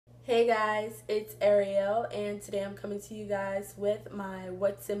Hey guys, it's Ariel and today I'm coming to you guys with my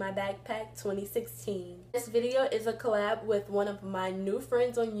What's in My Backpack 2016. This video is a collab with one of my new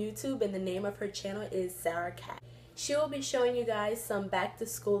friends on YouTube and the name of her channel is Sarahkat. She will be showing you guys some back to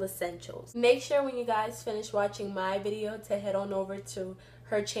school essentials. Make sure when you guys finish watching my video to head on over to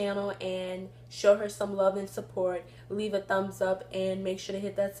her channel and show her some love and support. Leave a thumbs up and make sure to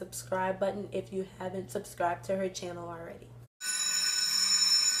hit that subscribe button if you haven't subscribed to her channel already.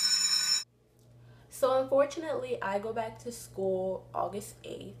 So unfortunately, I go back to school August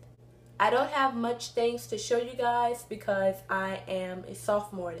 8th. I don't have much things to show you guys because I am a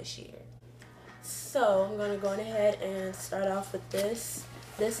sophomore this year. So I'm going to go ahead and start off with this.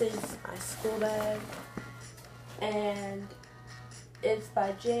 This is my school bag and it's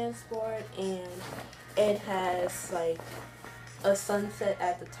by JanSport and it has like a sunset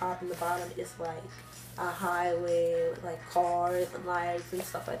at the top and the bottom is like a highway, like cars and lights and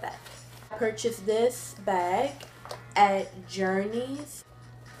stuff like that. I purchased this bag at Journeys.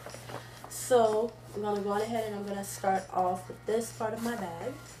 So I'm going to go ahead and I'm going to start off with this part of my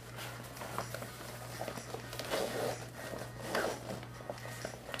bag.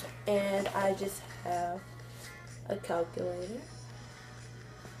 And I just have a calculator.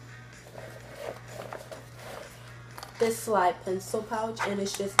 This slide pencil pouch and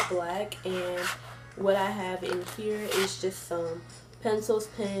it's just black, and what I have in here is just some pencils,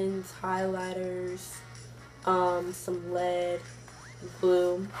 pens, highlighters, some lead,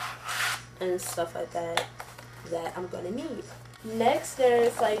 glue, and stuff like that I'm gonna need. Next,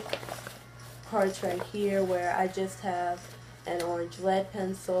 there's like parts right here where I just have an orange lead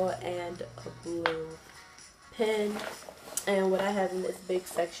pencil and a blue pen, and what I have in this big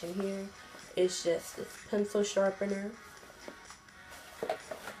section here is just this pencil sharpener,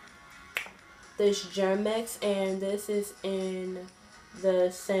 this Germex, and this is in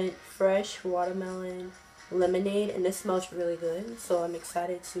the scent Fresh Watermelon Lemonade, and this smells really good, so I'm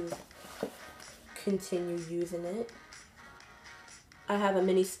excited to continue using it. I have a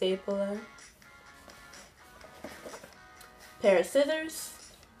mini stapler, pair of scissors,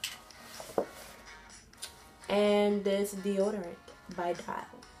 and this deodorant by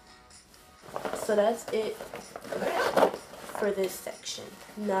Dial. So that's it for this section.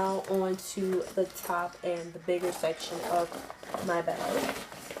 Now on to the top and the bigger section of my bag.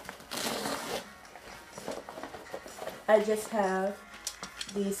 I just have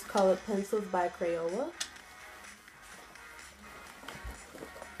these colored pencils by Crayola.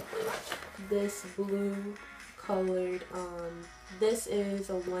 This blue colored, this is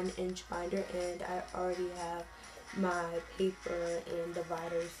a 1-inch binder, and I already have my paper and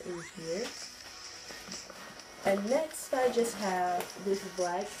dividers in here. And next I just have this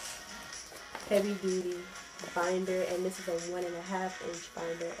black heavy duty binder, and this is a 1.5-inch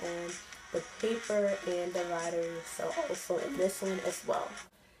binder, and the paper and dividers are also in this one as well.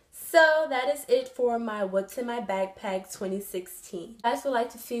 So that is it for my What's in My Backpack 2016. If you guys would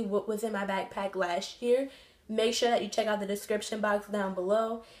like to see what was in my backpack last year, make sure that you check out the description box down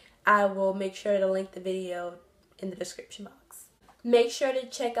below. I will make sure to link the video in the description box. Make sure to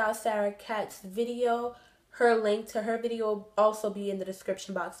check out Sarahkat's video. Her link to her video will also be in the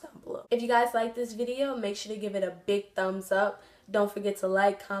description box down below. If you guys like this video, make sure to give it a big thumbs up. Don't forget to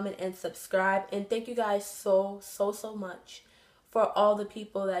like, comment, and subscribe. And thank you guys so much for all the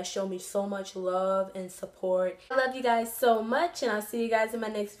people that show me so much love and support. I love you guys so much, and I'll see you guys in my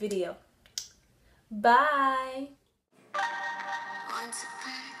next video. Bye!